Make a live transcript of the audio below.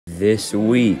This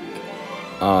week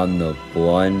on the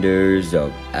Blunders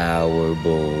of our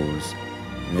Bulls.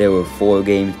 There were 4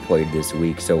 games played this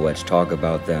week, so let's talk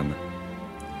about them.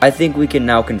 I think we can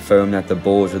now confirm that the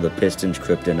Bulls are the Pistons'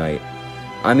 kryptonite.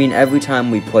 I mean, every time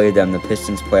we play them, the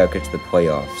Pistons playoff gets the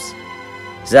playoffs.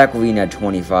 Zach LaVine had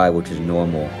 25, which is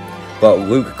normal, but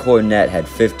Luke Cornett had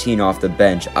 15 off the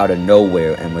bench out of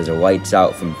nowhere and was lights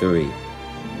out from 3.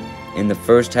 In the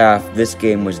first half, this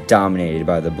game was dominated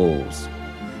by the Bulls.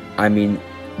 I mean,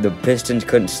 the Pistons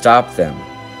couldn't stop them.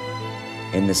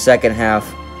 In the second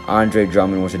half, Andre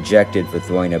Drummond was ejected for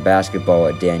throwing a basketball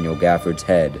at Daniel Gafford's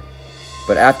head.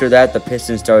 But after that, the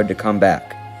Pistons started to come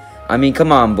back. I mean,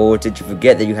 come on, Bulls, did you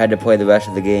forget that you had to play the rest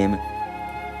of the game?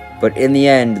 But in the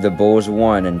end, the Bulls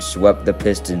won and swept the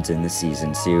Pistons in the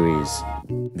season series.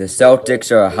 The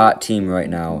Celtics are a hot team right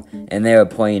now, and they are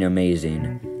playing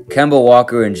amazing. Kemba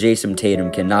Walker and Jason Tatum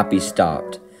cannot be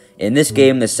stopped. In this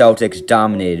game, the Celtics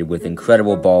dominated with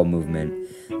incredible ball movement.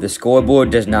 The scoreboard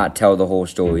does not tell the whole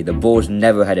story. The Bulls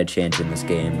never had a chance in this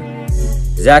game.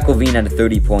 Zach LaVine had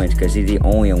 30 points because he's the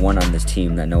only one on this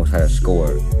team that knows how to score.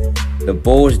 The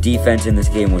Bulls' defense in this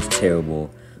game was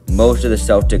terrible. Most of the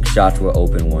Celtics shots were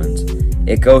open ones.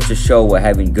 It goes to show what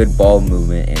having good ball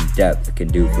movement and depth can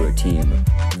do for a team.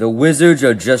 The Wizards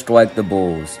are just like the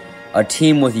Bulls, a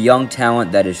team with young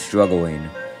talent that is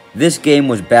struggling. This game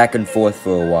was back and forth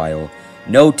for a while.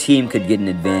 No team could get an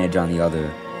advantage on the other,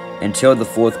 until the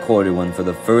fourth quarter when for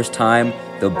the first time,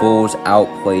 the Bulls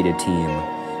outplayed a team.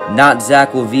 Not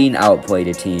Zach LaVine outplayed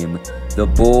a team. The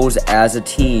Bulls as a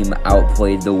team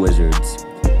outplayed the Wizards.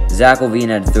 Zach LaVine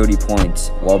had 30 points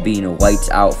while being lights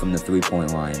out from the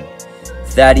three-point line.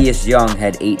 Thaddeus Young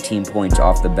had 18 points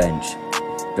off the bench.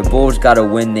 The Bulls got a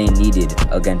win they needed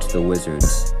against the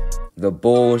Wizards. The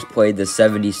Bulls played the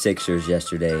 76ers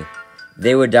yesterday.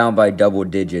 They were down by double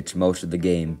digits most of the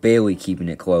game, barely keeping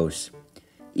it close.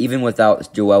 Even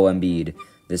without Joel Embiid,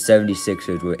 the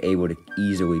 76ers were able to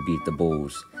easily beat the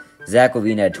Bulls. Zach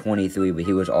LaVine had 23, but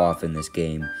he was off in this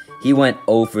game. He went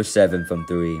 0 for 7 from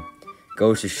 3.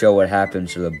 Goes to show what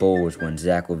happens to the Bulls when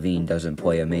Zach LaVine doesn't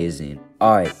play amazing.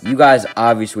 Alright, you guys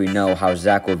obviously know how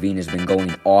Zach LaVine has been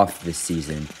going off this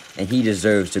season, and he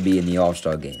deserves to be in the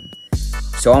All-Star game.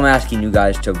 So I'm asking you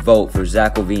guys to vote for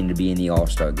Zach LaVine to be in the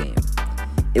All-Star game.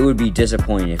 It would be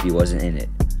disappointing if he wasn't in it.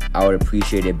 I would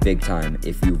appreciate it big time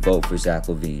if you vote for Zach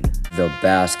LaVine. The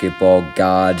basketball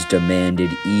gods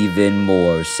demanded even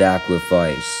more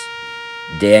sacrifice.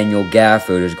 Daniel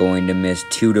Gafford is going to miss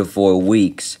 2 to 4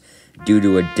 weeks due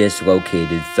to a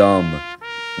dislocated thumb.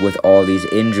 With all these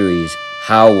injuries,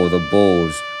 how will the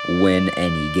Bulls win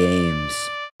any games?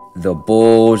 The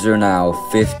Bulls are now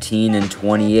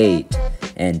 15-28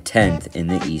 and 10th in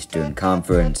the Eastern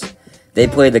Conference. They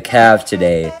play the Cavs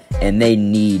today, and they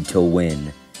need to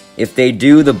win. If they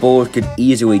do, the Bulls could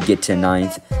easily get to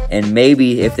 9th, and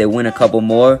maybe if they win a couple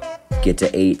more, get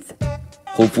to 8th.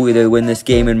 Hopefully they win this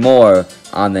game and more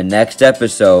on the next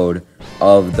episode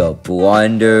of the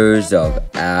Blunders of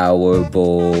our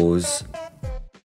Bulls.